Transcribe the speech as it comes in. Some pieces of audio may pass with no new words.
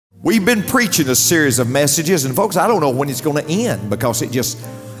We've been preaching a series of messages, and folks, I don't know when it's going to end because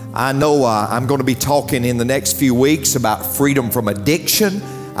I know I'm going to be talking in the next few weeks about freedom from addiction.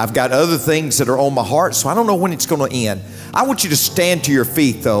 I've got other things that are on my heart, so I don't know when it's going to end. I want you to stand to your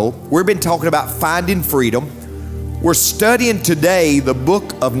feet, though. We've been talking about finding freedom. We're studying today the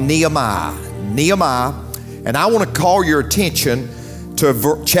book of Nehemiah. And I want to call your attention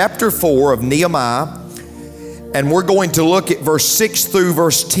to chapter 4 of Nehemiah. And we're going to look at verse 6 through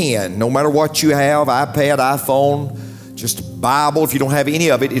verse 10. No matter what you have, iPad, iPhone, just a Bible, if you don't have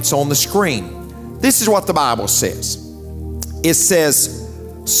any of it, it's on the screen. This is what the Bible says. It says,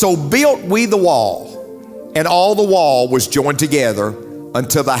 "So built we the wall, and all the wall was joined together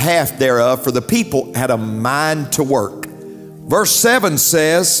until the half thereof, for the people had a mind to work." Verse 7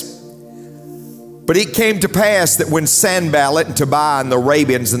 says, "But it came to pass that when Sanballat and Tobiah and the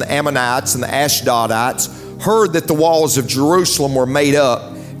Arabians and the Ammonites and the Ashdodites heard that the walls of Jerusalem were made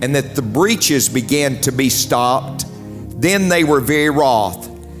up and that the breaches began to be stopped, then they were very wroth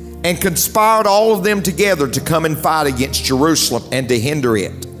and conspired all of them together to come and fight against Jerusalem and to hinder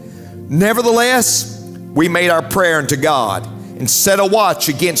it. Nevertheless, we made our prayer unto God and set a watch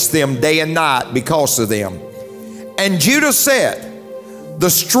against them day and night because of them. And Judah said, the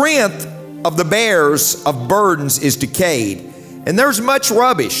strength of the bearers of burdens is decayed, and there's much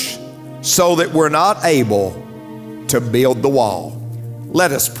rubbish, so that we're not able to build the wall."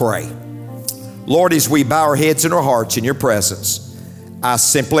 Let us pray. Lord, as we bow our heads and our hearts in your presence, I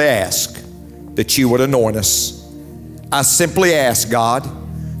simply ask that you would anoint us. I simply ask, God,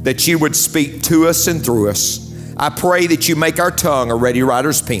 that you would speak to us and through us. I pray that you make our tongue a ready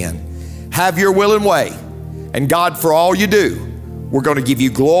writer's pen. Have your will and way. And God, for all you do, we're going to give you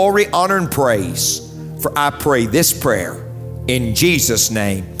glory, honor, and praise. For I pray this prayer in Jesus'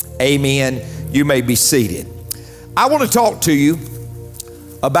 name. Amen. You may be seated. I want to talk to you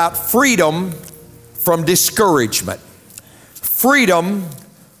about freedom from discouragement. Freedom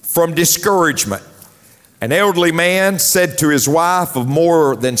from discouragement. An elderly man said to his wife of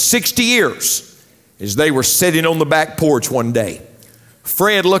more than 60 years as they were sitting on the back porch one day.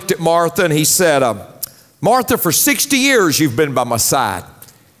 Fred looked at Martha and he said, "Martha, for 60 years you've been by my side."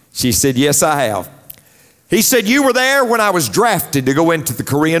 She said, "Yes, I have." He said, "You were there when I was drafted to go into the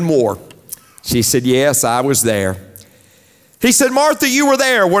Korean War." She said, "Yes, I was there." He said, "Martha, you were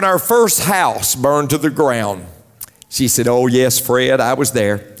there when our first house burned to the ground." She said, "Oh, yes, Fred, I was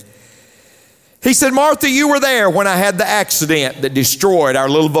there." He said, "Martha, you were there when I had the accident that destroyed our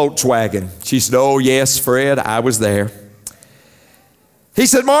little Volkswagen." She said, "Oh, yes, Fred, I was there." He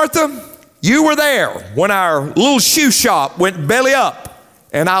said, "Martha, you were there when our little shoe shop went belly up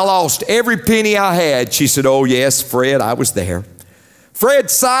and I lost every penny I had." She said, "Oh, yes, Fred, I was there." Fred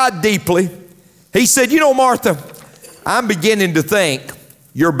sighed deeply. He said, "You know, Martha, I'm beginning to think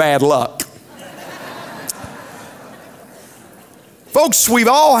you're bad luck." Folks, we've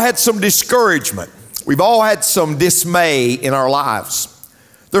all had some discouragement. We've all had some dismay in our lives.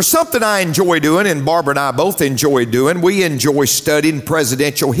 There's something I enjoy doing, and Barbara and I both enjoy doing. We enjoy studying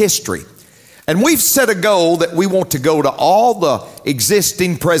presidential history. And we've set a goal that we want to go to all the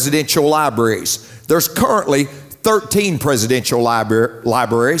existing presidential libraries. There's currently 13 presidential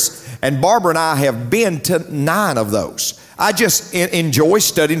libraries, and Barbara and I have been to 9 of those. I just enjoy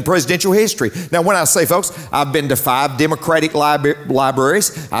studying presidential history. Now, when I say, folks, I've been to 5 Democratic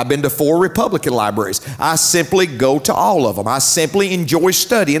libraries. I've been to 4 Republican libraries. I simply go to all of them. I simply enjoy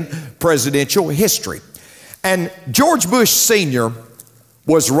studying presidential history. And George Bush Sr.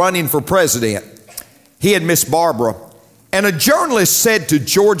 was running for president. He had Miss Barbara. And a journalist said to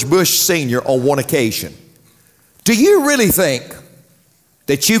George Bush Sr. on one occasion, "Do you really think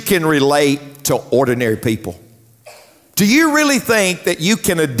that you can relate to ordinary people? Do you really think that you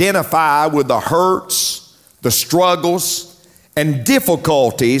can identify with the hurts, the struggles, and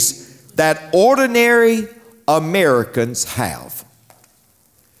difficulties that ordinary Americans have?"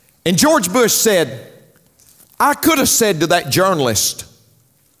 And George Bush said, "I could have said to that journalist,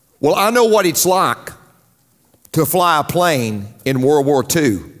 well, I know what it's like to fly a plane in World War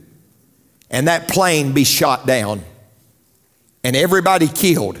II and that plane be shot down and everybody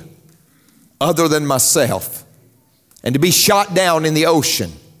killed other than myself, and to be shot down in the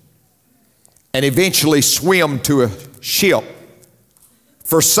ocean and eventually swim to a ship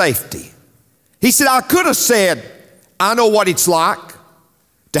for safety." He said, "I could have said, I know what it's like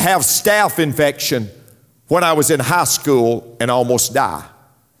to have staph infection when I was in high school and almost die."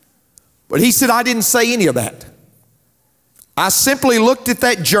 But he said, "I didn't say any of that. I simply looked at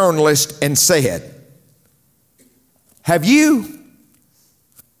that journalist and said, have you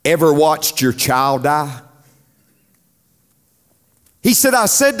ever watched your child die? He said, I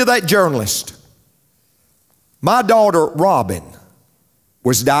said to that journalist, my daughter Robin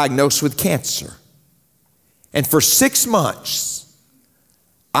was diagnosed with cancer. And for 6 months,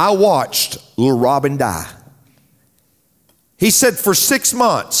 I watched little Robin die. He said, for 6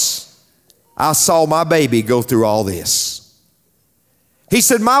 months, I saw my baby go through all this. He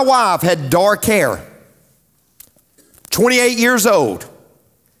said, my wife had dark hair, 28 years old.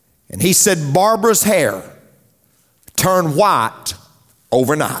 And he said, Barbara's hair turned white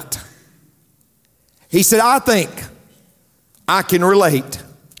overnight. He said, I think I can relate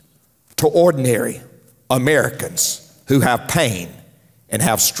to ordinary Americans who have pain and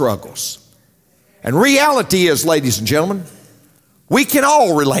have struggles. And reality is, ladies and gentlemen, we can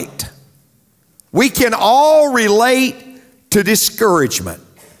all relate. We can all relate to discouragement,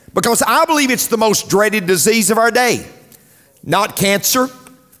 because I believe it's the most dreaded disease of our day. Not cancer,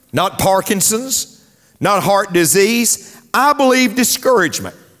 not Parkinson's, not heart disease. I believe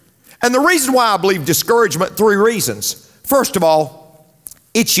discouragement. And the reason why I believe discouragement, 3 reasons. First of all,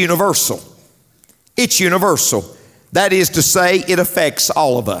 it's universal. It's universal. That is to say, it affects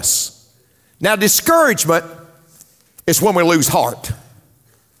all of us. Now, discouragement is when we lose heart.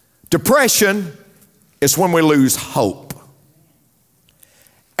 Depression is when we lose hope.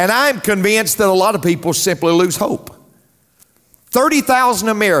 And I'm convinced that a lot of people simply lose hope. 30,000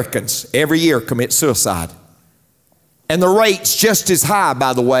 Americans every year commit suicide. And the rate's just as high,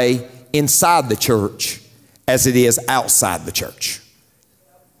 by the way, inside the church as it is outside the church.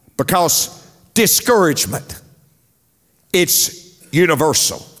 Because discouragement, it's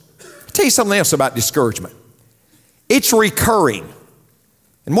universal. I'll tell you something else about discouragement. It's recurring.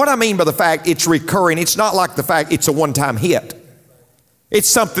 And what I mean by the fact it's recurring, it's not like the fact it's a one-time hit. It's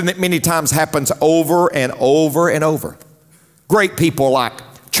something that many times happens over and over and over. Great people like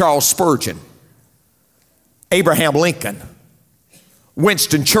Charles Spurgeon, Abraham Lincoln,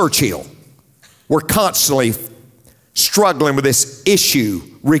 Winston Churchill were constantly struggling with this issue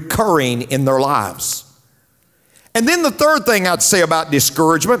recurring in their lives. And then the third thing I'd say about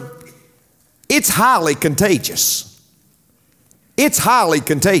discouragement, it's highly contagious. It's highly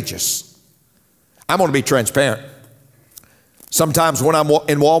contagious. I'm going to be transparent. Sometimes when I'm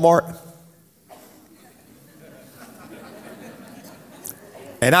in Walmart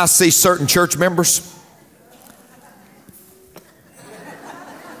and I see certain church members,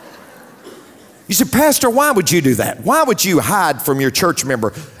 you say, Pastor, why would you do that? Why would you hide from your church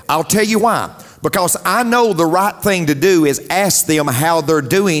member? I'll tell you why. Because I know the right thing to do is ask them how they're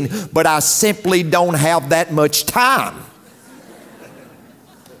doing, but I simply don't have that much time.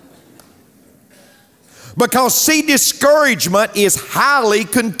 Because, see, discouragement is highly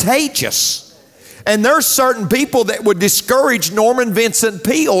contagious. And there's certain people that would discourage Norman Vincent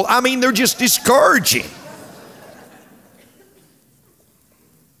Peale. I mean, they're just discouraging.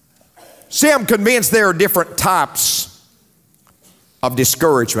 See, I'm convinced there are different types of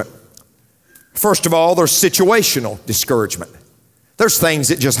discouragement. First of all, there's situational discouragement. There's things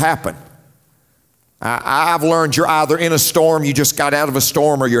that just happen. I've learned you're either in a storm, you just got out of a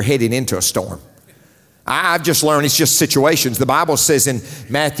storm, or you're heading into a storm. I've just learned it's just situations. The Bible says in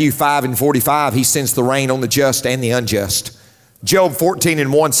Matthew 5:45, he sends the rain on the just and the unjust. Job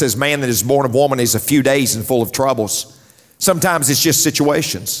 14:1 says, man that is born of woman is a few days and full of troubles. Sometimes it's just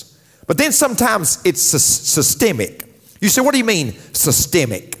situations. But then sometimes it's systemic. You say, what do you mean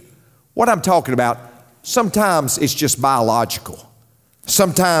systemic? What I'm talking about, sometimes it's just biological.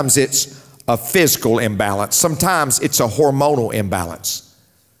 Sometimes it's a physical imbalance. Sometimes it's a hormonal imbalance.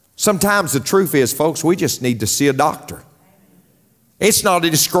 Sometimes the truth is, folks, we just need to see a doctor. It's not a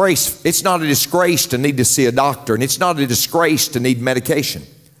disgrace. It's not a disgrace to need to see a doctor, and it's not a disgrace to need medication.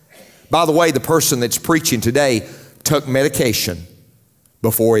 By the way, the person that's preaching today took medication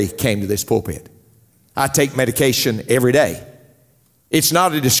before he came to this pulpit. I take medication every day. It's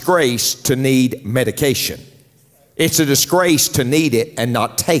not a disgrace to need medication. It's a disgrace to need it and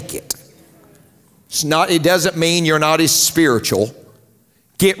not take it. It doesn't mean you're not as spiritual.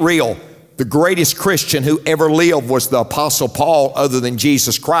 Get real. The greatest Christian who ever lived was the Apostle Paul, other than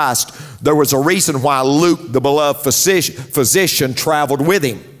Jesus Christ. There was a reason why Luke, the beloved physician, traveled with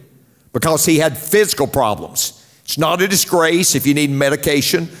him, because he had physical problems. It's not a disgrace if you need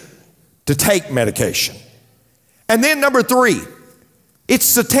medication to take medication. And then number 3, it's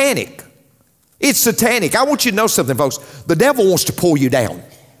satanic. It's satanic. I want you to know something, folks. The devil wants to pull you down.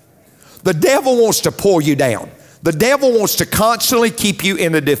 The devil wants to pull you down. The devil wants to constantly keep you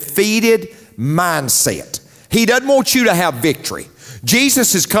in a defeated mindset. He doesn't want you to have victory.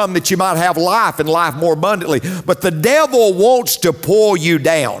 Jesus has come that you might have life and life more abundantly. But the devil wants to pull you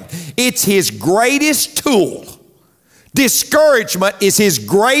down. It's his greatest tool Discouragement is his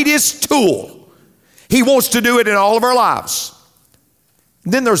greatest tool. He wants to do it in all of our lives.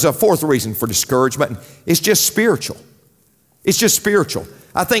 Then there's a fourth reason for discouragement. It's just spiritual. It's just spiritual.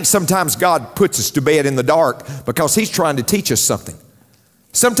 I think sometimes God puts us to bed in the dark because he's trying to teach us something.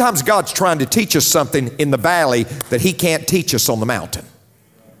 Sometimes God's trying to teach us something in the valley that he can't teach us on the mountain.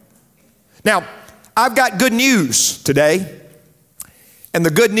 Now, I've got good news today. And the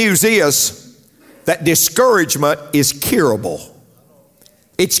good news is that discouragement is curable.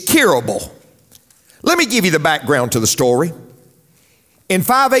 It's curable. Let me give you the background to the story. In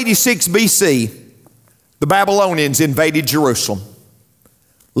 586 BC, the Babylonians invaded Jerusalem,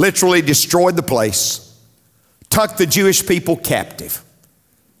 literally destroyed the place, took the Jewish people captive.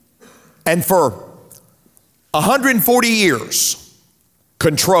 And for 140 years,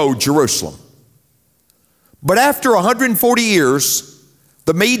 controlled Jerusalem. But after 140 years,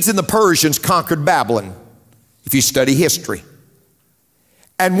 the Medes and the Persians conquered Babylon, if you study history.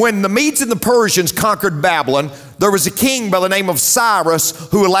 And when the Medes and the Persians conquered Babylon, there was a king by the name of Cyrus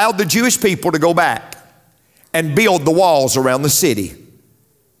who allowed the Jewish people to go back and build the walls around the city.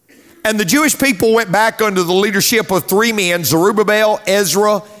 And the Jewish people went back under the leadership of three men, Zerubbabel,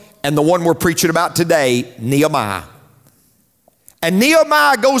 Ezra, and the one we're preaching about today, Nehemiah. And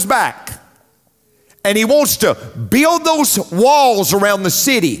Nehemiah goes back. And he wants to build those walls around the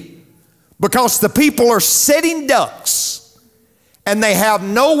city because the people are sitting ducks and they have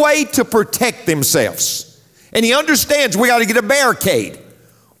no way to protect themselves. And he understands we got to get a barricade.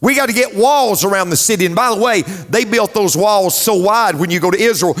 We got to get walls around the city. And by the way, they built those walls so wide when you go to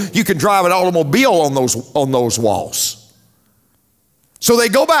Israel, you can drive an automobile on those walls. So they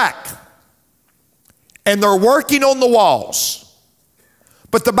go back and they're working on the walls.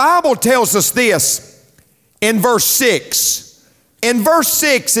 But the Bible tells us this in verse 6. In verse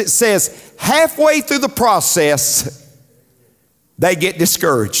 6 it says, halfway through the process, they get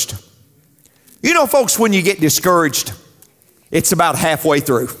discouraged. You know, folks, when you get discouraged, it's about halfway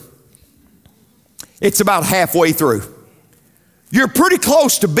through. It's about halfway through. You're pretty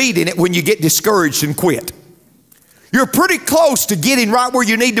close to beating it when you get discouraged and quit. You're pretty close to getting right where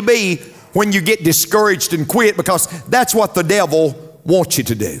you need to be when you get discouraged and quit, because that's what the devil wants you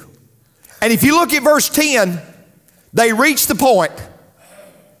to do. And if you look at verse 10, they reached the point.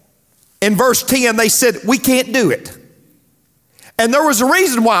 In verse 10, they said, we can't do it. And there was a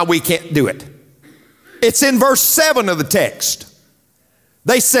reason why we can't do it. It's in verse 7 of the text.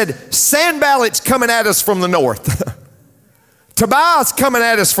 They said, Sanballat's coming at us from the north. Tobiah's coming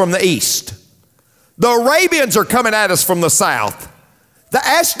at us from the east. The Arabians are coming at us from the south. The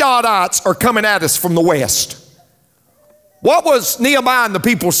Ashdodites are coming at us from the west. What was Nehemiah and the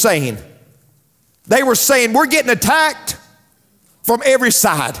people saying? They were saying, we're getting attacked from every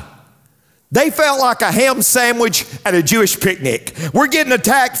side. They felt like a ham sandwich at a Jewish picnic. We're getting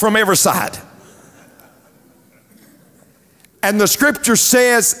attacked from every side. And the scripture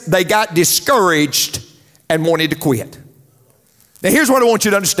says they got discouraged and wanted to quit. Now here's what I want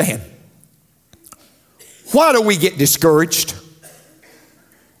you to understand. Why do we get discouraged?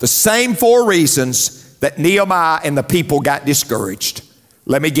 The same four reasons that Nehemiah and the people got discouraged.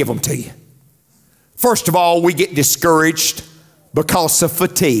 Let me give them to you. First of all, we get discouraged because of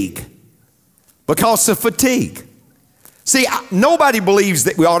fatigue. Because of fatigue. See, nobody believes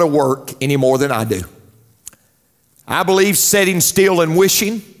that we ought to work any more than I do. I believe sitting still and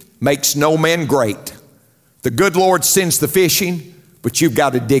wishing makes no man great. The good Lord sends the fishing, but you've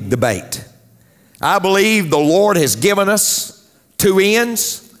got to dig the bait. I believe the Lord has given us two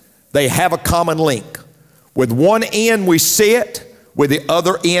ends. They have a common link. With one end we sit, with the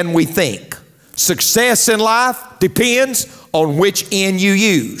other end we think. Success in life depends on which end you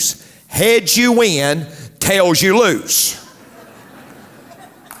use. Heads you win, tails you lose.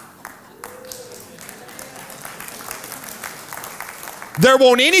 There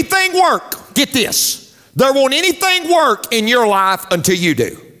won't anything work, get this, there won't anything work in your life until you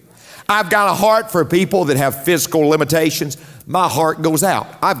do. I've got a heart for people that have physical limitations. My heart goes out.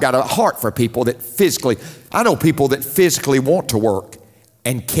 I've got a heart for people that physically, I know people that physically want to work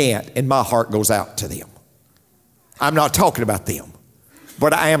and can't, and my heart goes out to them. I'm not talking about them,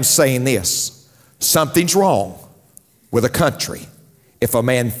 but I am saying this. Something's wrong with a country if a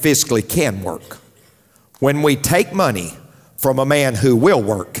man physically can work. When we take money from a man who will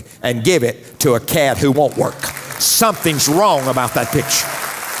work and give it to a cat who won't work, something's wrong about that picture.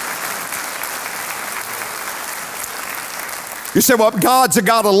 You say, well, God's a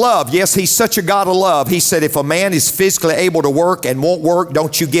God of love. Yes, he's such a God of love. He said, if a man is physically able to work and won't work,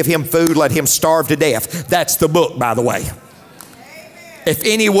 don't you give him food, let him starve to death. That's the book, by the way. If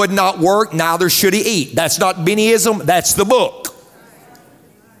any would not work, neither should he eat. That's not Bennyism, that's the book.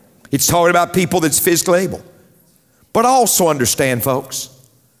 It's talking about people that's physically able. But I also understand, folks,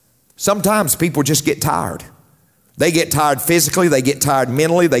 sometimes people just get tired. They get tired physically, they get tired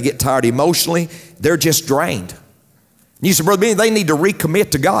mentally, they get tired emotionally. They're just drained. You say, Brother Benny, they need to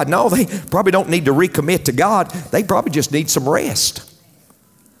recommit to God. No, they probably don't need to recommit to God. They probably just need some rest.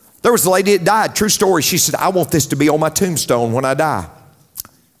 There was a lady that died, true story. She said, I want this to be on my tombstone when I die.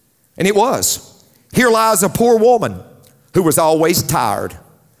 And it was. Here lies a poor woman who was always tired,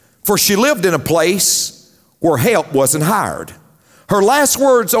 for she lived in a place where help wasn't hired. Her last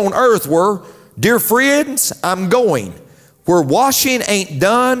words on earth were, dear friends, I'm going where washing ain't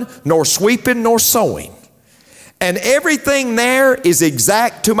done, nor sweeping, nor sewing. And everything there is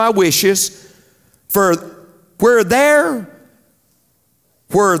exact to my wishes, for where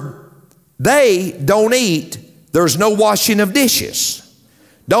they don't eat, there's no washing of dishes.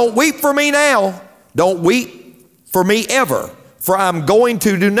 Don't weep for me now, don't weep for me ever, for I'm going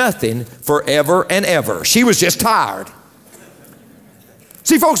to do nothing forever and ever. She was just tired.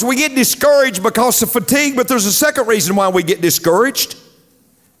 See, folks, we get discouraged because of fatigue, but there's a second reason why we get discouraged,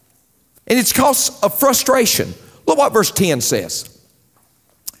 and it's because of frustration. Look what verse 10 says.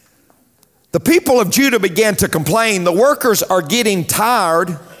 The people of Judah began to complain, the workers are getting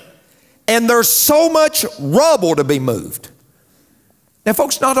tired, and there's so much rubble to be moved. Now,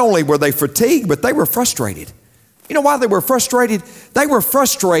 folks, not only were they fatigued, but they were frustrated. You know why they were frustrated? They were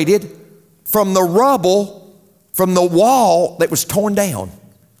frustrated from the rubble, from the wall that was torn down.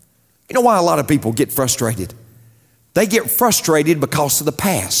 You know why a lot of people get frustrated? They get frustrated because of the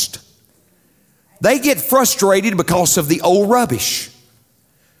past. They get frustrated because of the old rubbish.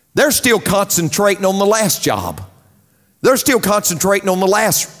 They're still concentrating on the last job. They're still concentrating on the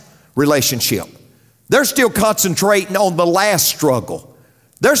last relationship. They're still concentrating on the last struggle.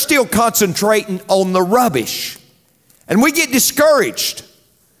 They're still concentrating on the rubbish. And we get discouraged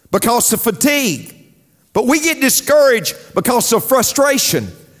because of fatigue. But we get discouraged because of frustration.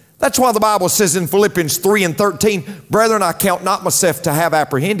 That's why the Bible says in Philippians 3 and 13, brethren, I count not myself to have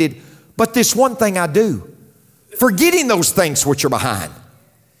apprehended, but this one thing I do, forgetting those things which are behind,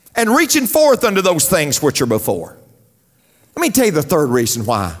 and reaching forth unto those things which are before. Let me tell you the third reason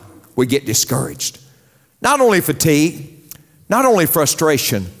why we get discouraged. Not only fatigue, not only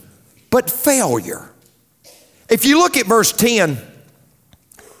frustration, but failure. If you look at verse 10,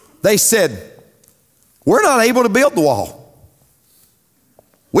 they said, we're not able to build the wall.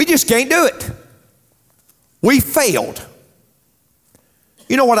 We just can't do it. We failed.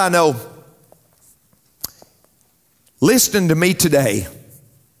 You know what I know? Listening to me today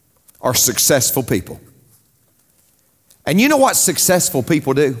are successful people. And you know what successful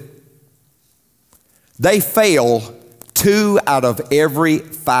people do? They fail 2 out of every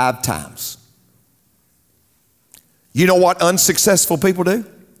 5 times. You know what unsuccessful people do?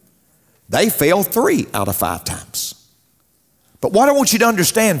 They fail 3 out of 5 times. But what I want you to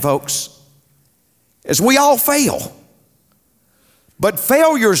understand, folks, is we all fail. But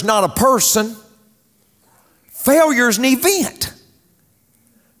failure is not a person. Failure is an event.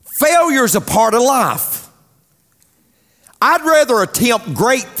 Failure is a part of life. I'd rather attempt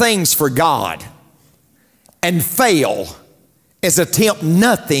great things for God and fail as attempt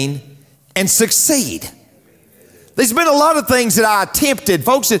nothing and succeed. There's been a lot of things that I attempted,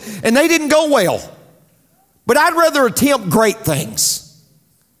 folks, and they didn't go well. But I'd rather attempt great things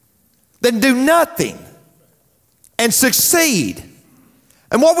than do nothing and succeed.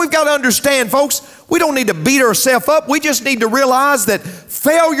 And what we've got to understand, folks, we don't need to beat ourselves up. We just need to realize that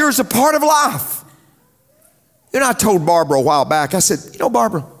failure is a part of life. You know, I told Barbara a while back, I said, you know,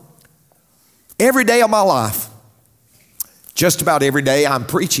 Barbara, every day of my life, just about every day I'm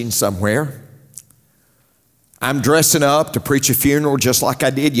preaching somewhere. I'm dressing up to preach a funeral just like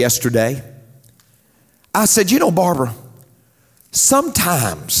I did yesterday. I said, you know, Barbara,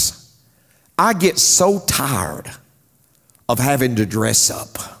 sometimes I get so tired of having to dress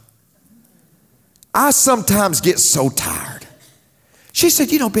up. I sometimes get so tired. She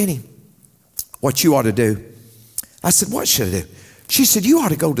said, you know, Benny, what you ought to do. I said, what should I do? She said, you ought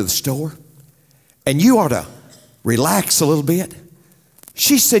to go to the store and you ought to relax a little bit.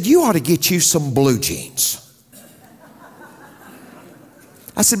 She said, you ought to get you some blue jeans.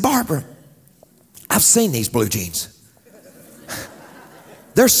 I said, Barbara, I've seen these blue jeans.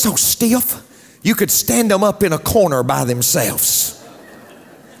 They're so stiff, you could stand them up in a corner by themselves.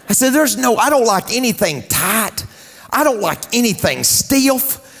 I said, I don't like anything tight. I don't like anything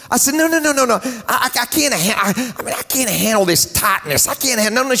stiff. I said, no. I can't handle this tightness. I can't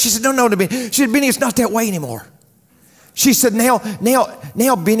handle, no. She said, no, Benny. She said, Benny, it's not that way anymore. She said,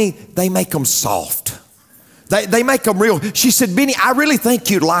 now, Benny, they make them soft. They make them real. She said, Benny, I really think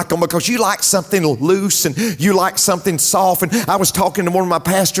you'd like them because you like something loose and you like something soft. And I was talking to one of my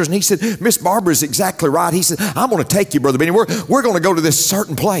pastors and he said, Miss Barbara is exactly right. He said, I'm going to take you, Brother Benny. We're going to go to this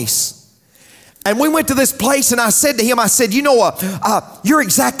certain place. And we went to this place and I said to him, I said, you know, you're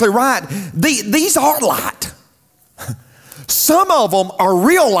exactly right. These are light. Some of them are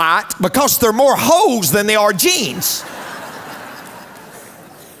real light because they're more hose than they are jeans.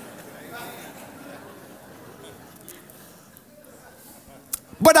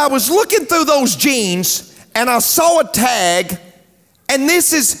 But I was looking through those jeans and I saw a tag, and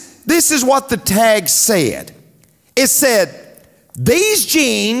this is what the tag said. It said, these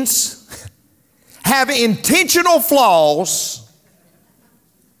jeans have intentional flaws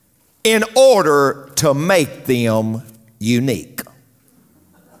in order to make them unique.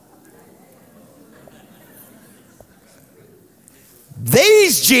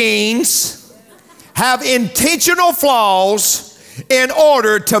 These jeans have intentional flaws in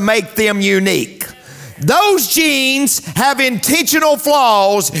order to make them unique. Those jeans have intentional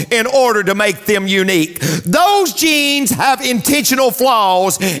flaws in order to make them unique. Those jeans have intentional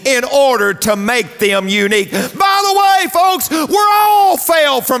flaws in order to make them unique. By the way, folks, we're all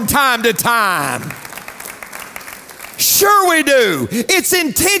fail from time to time. Sure we do. It's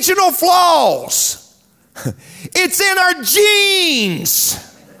intentional flaws. It's in our genes.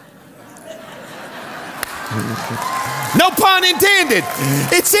 No pun intended.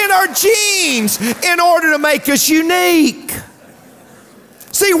 It's in our genes in order to make us unique.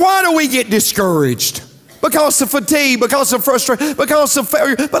 See, why do we get discouraged? Because of fatigue, because of frustration, because of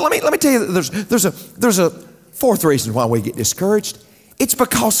failure. But let me tell you, there's a fourth reason why we get discouraged. It's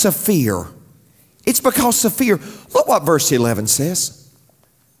because of fear. It's because of fear. Look what verse 11 says.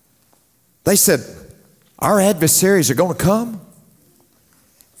 They said, our adversaries are going to come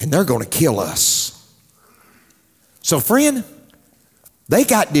and they're going to kill us. So friend, they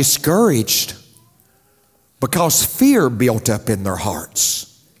got discouraged because fear built up in their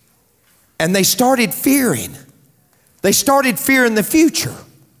hearts. And they started fearing. They started fearing the future.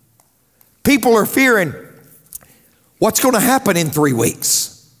 People are fearing what's going to happen in 3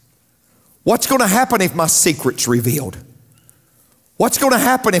 weeks. What's going to happen if my secret's revealed? What's going to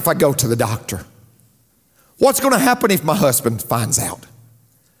happen if I go to the doctor? What's going to happen if my husband finds out?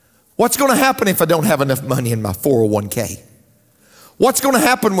 What's going to happen if I don't have enough money in my 401k? What's going to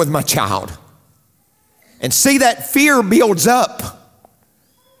happen with my child? And see, that fear builds up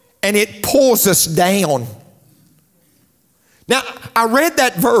and it pulls us down. Now, I read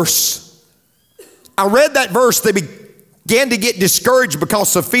that verse. They began to get discouraged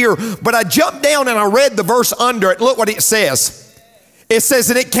because of fear, but I jumped down and I read the verse under it. Look what it says. It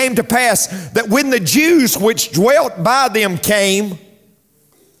says, and it came to pass that when the Jews which dwelt by them came.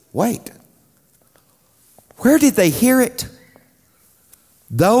 Wait, where did they hear it?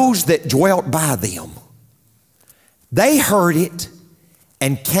 Those that dwelt by them. They heard it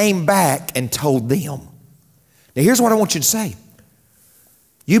and came back and told them. Now here's what I want you to say.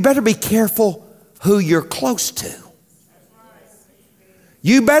 You better be careful who you're close to.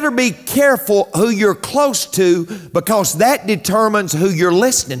 You better be careful who you're close to, because that determines who you're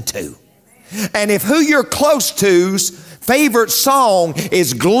listening to. And if who you're close to's favorite song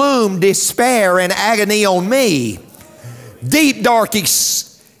is gloom, despair, and agony on me, deep, dark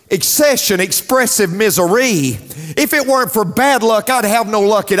excession, expressive misery. If it weren't for bad luck, I'd have no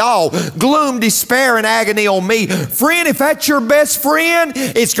luck at all. Gloom, despair, and agony on me. Friend, if that's your best friend,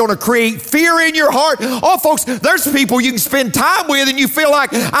 it's going to create fear in your heart. Oh, folks, there's people you can spend time with and you feel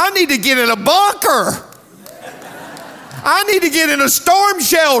like, I need to get in a bunker. I need to get in a storm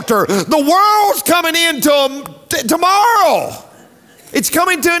shelter. The world's coming into tomorrow. It's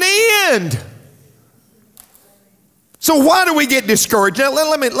coming to an end. So why do we get discouraged? Now,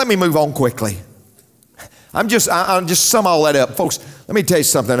 let me move on quickly. I'll just sum all that up. Folks, let me tell you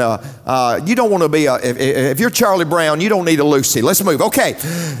something. You don't want to be, if you're Charlie Brown, you don't need a Lucy. Let's move. Okay.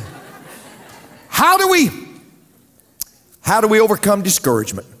 How do we overcome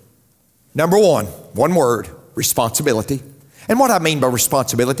discouragement? Number one word, responsibility. And what I mean by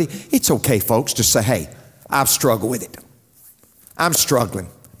responsibility, it's okay, folks, to say, hey, I've struggled with it. I'm struggling.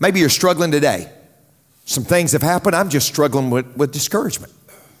 Maybe you're struggling today. Some things have happened. I'm just struggling with discouragement.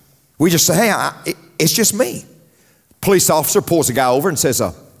 We just say, hey, it's just me. Police officer pulls a guy over and says,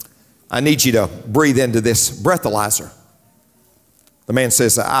 I need you to breathe into this breathalyzer. The man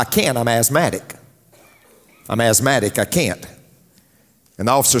says, I can't. I'm asthmatic. I can't. And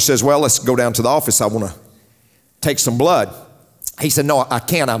the officer says, well, let's go down to the office. I want to take some blood. He said, no, I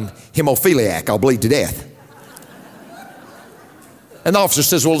can't. I'm hemophiliac. I'll bleed to death. And the officer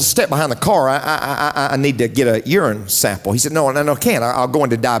says, well, step behind the car. I need to get a urine sample. He said, no, I can't. I'll go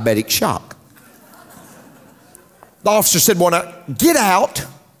into diabetic shock. The officer said, well, now get out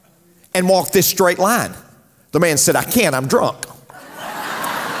and walk this straight line. The man said, I can't. I'm drunk.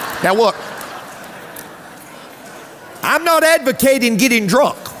 Now look, I'm not advocating getting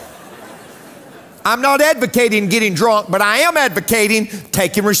drunk. I'm not advocating getting drunk, but I am advocating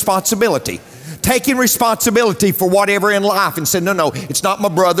taking responsibility. Taking responsibility for whatever in life and saying, no, it's not my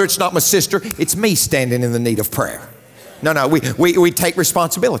brother, it's not my sister, it's me standing in the need of prayer. No, we take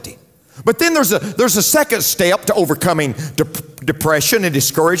responsibility. But then there's a second step to overcoming depression and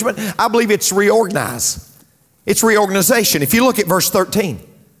discouragement. I believe it's reorganize. It's reorganization. If you look at verse 13,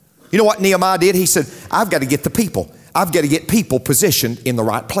 you know what Nehemiah did? He said, I've got to get the people. I've got to get people positioned in the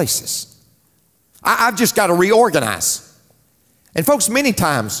right places. I've just got to reorganize. And folks, many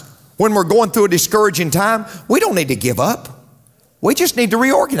times when we're going through a discouraging time, we don't need to give up. We just need to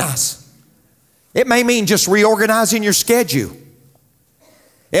reorganize. It may mean just reorganizing your schedule.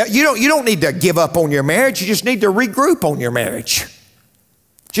 You don't need to give up on your marriage. You just need to regroup on your marriage.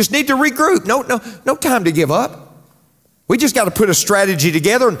 Just need to regroup. No time to give up. We just got to put a strategy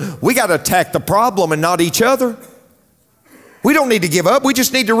together, and we got to attack the problem and not each other. We don't need to give up. We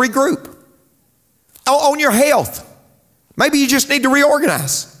just need to regroup. On your health, maybe you just need to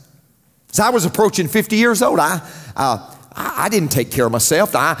reorganize. As I was approaching 50 years old, I didn't take care of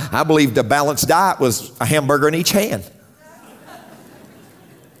myself. I believed a balanced diet was a hamburger in each hand.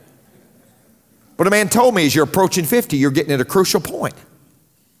 But a man told me, as you're approaching 50, you're getting at a crucial point.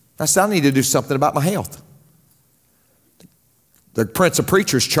 I said, I need to do something about my health. The Prince of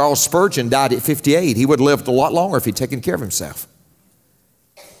Preachers, Charles Spurgeon, died at 58. He would have lived a lot longer if he'd taken care of himself.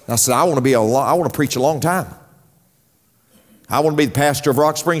 I said, I want to preach a long time. I want to be the pastor of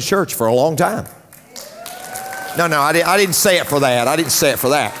Rock Springs Church for a long time. No, I didn't say it for that. I didn't say it for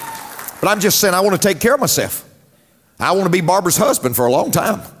that. But I'm just saying I want to take care of myself. I want to be Barbara's husband for a long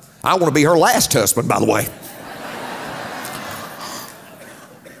time. I want to be her last husband, by the way.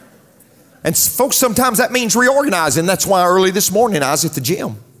 And folks, sometimes that means reorganizing. That's why early this morning I was at the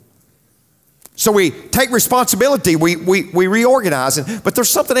gym. So we take responsibility, we reorganize. But there's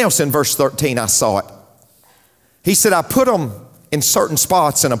something else in verse 13, I saw it. He said, I put them in certain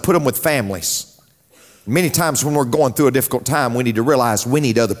spots and I put them with families. Many times when we're going through a difficult time, we need to realize we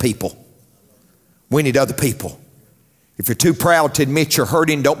need other people. We need other people. If you're too proud to admit you're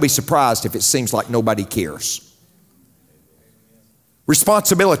hurting, don't be surprised if it seems like nobody cares.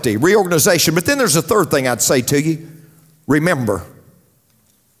 Responsibility, reorganization. But then there's a third thing I'd say to you. Remember.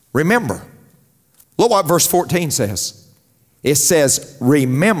 Remember. Look what verse 14 says. It says,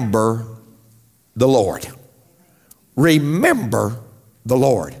 remember the Lord. Remember the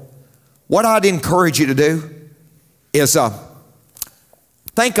Lord. What I'd encourage you to do is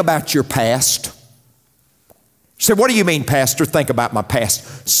think about your past. You say, what do you mean, Pastor? Think about my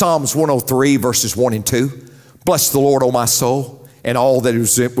past. Psalms 103, verses 1 and 2. Bless the Lord, O my soul, and all that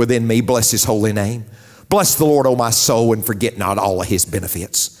is within me. Bless his holy name. Bless the Lord, O my soul, and forget not all of his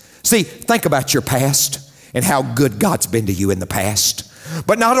benefits. See, think about your past and how good God's been to you in the past.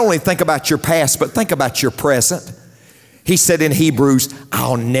 But not only think about your past, but think about your present. He said in Hebrews,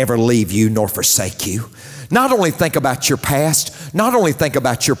 I'll never leave you nor forsake you. Not only think about your past, not only think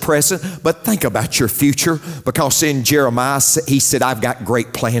about your present, but think about your future. Because in Jeremiah, he said, I've got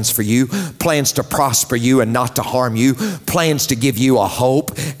great plans for you, plans to prosper you and not to harm you, plans to give you a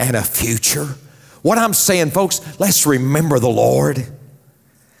hope and a future. What I'm saying, folks, let's remember the Lord.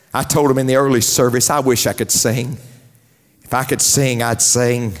 I told him in the early service, I wish I could sing. If I could sing, I'd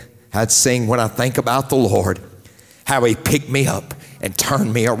sing. I'd sing when I think about the Lord, how he picked me up and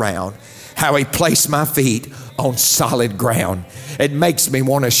turned me around, how he placed my feet on solid ground. It makes me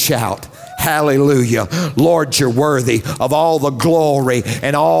want to shout, hallelujah. Lord, you're worthy of all the glory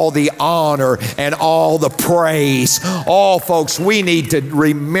and all the honor and all the praise. Oh, folks, we need to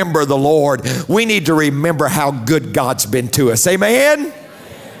remember the Lord. We need to remember how good God's been to us. Amen?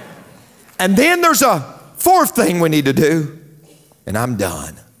 And then there's a fourth thing we need to do, and I'm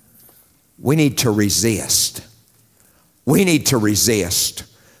done. We need to resist. We need to resist.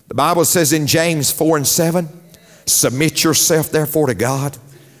 The Bible says in James 4 and 7, submit yourself therefore to God,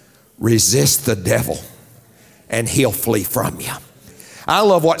 resist the devil, and he'll flee from you. I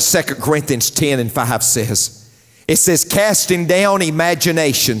love what 2 Corinthians 10 and 5 says. It says, casting down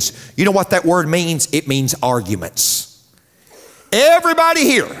imaginations. You know what that word means? It means arguments. Everybody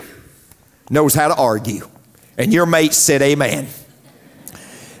here knows how to argue. And your mate said amen.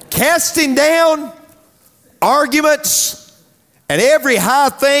 Casting down arguments and every high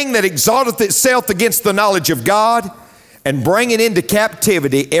thing that exalteth itself against the knowledge of God, and bringing into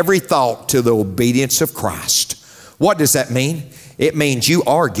captivity every thought to the obedience of Christ. What does that mean? It means you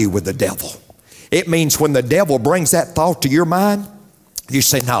argue with the devil. It means when the devil brings that thought to your mind, you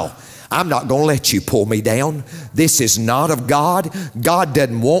say, no, I'm not going to let you pull me down. This is not of God. God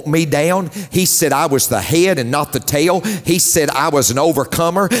doesn't want me down. He said I was the head and not the tail. He said I was an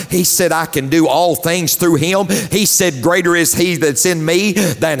overcomer. He said I can do all things through him. He said greater is he that's in me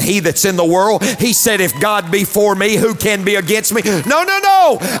than he that's in the world. He said if God be for me, who can be against me? No, no,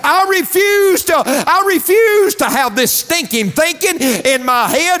 no. I refuse to have this stinking thinking in my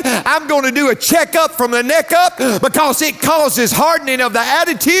head. I'm going to do a checkup from the neck up because it causes hardening of the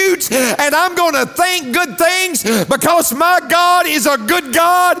attitudes. And I'm going to think good things because my God is a good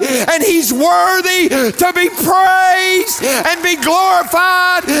God and he's worthy to be praised and be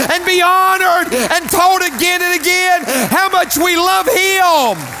glorified and be honored and told again and again how much we love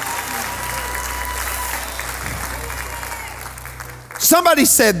him. Somebody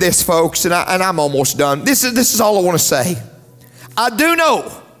said this, folks, and I'm almost done. This is all I want to say. I do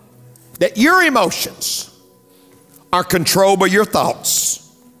know that your emotions are controlled by your thoughts.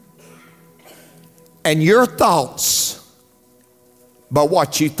 And your thoughts by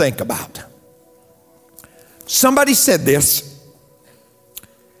what you think about. Somebody said this.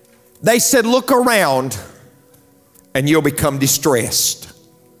 They said, look around and you'll become distressed.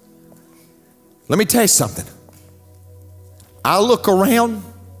 Let me tell you something. I look around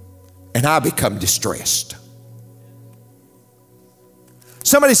and I become distressed.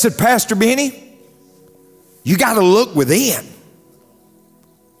 Somebody said, Pastor Benny, you got to look within.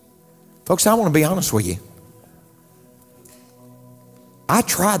 Folks, I want to be honest with you. I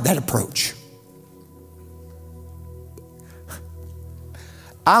tried that approach.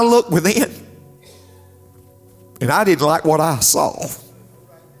 I looked within, and I didn't like what I saw.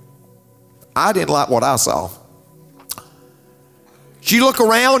 I didn't like what I saw. You look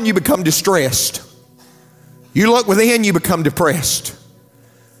around, you become distressed. You look within, you become depressed.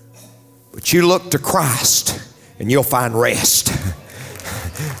 But you look to Christ, and you'll find rest.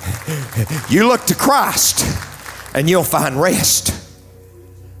 You look to Christ and you'll find rest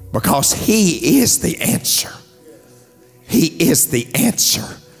because he is the answer. He is the answer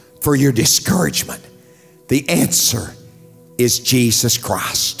for your discouragement. The answer is Jesus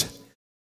Christ.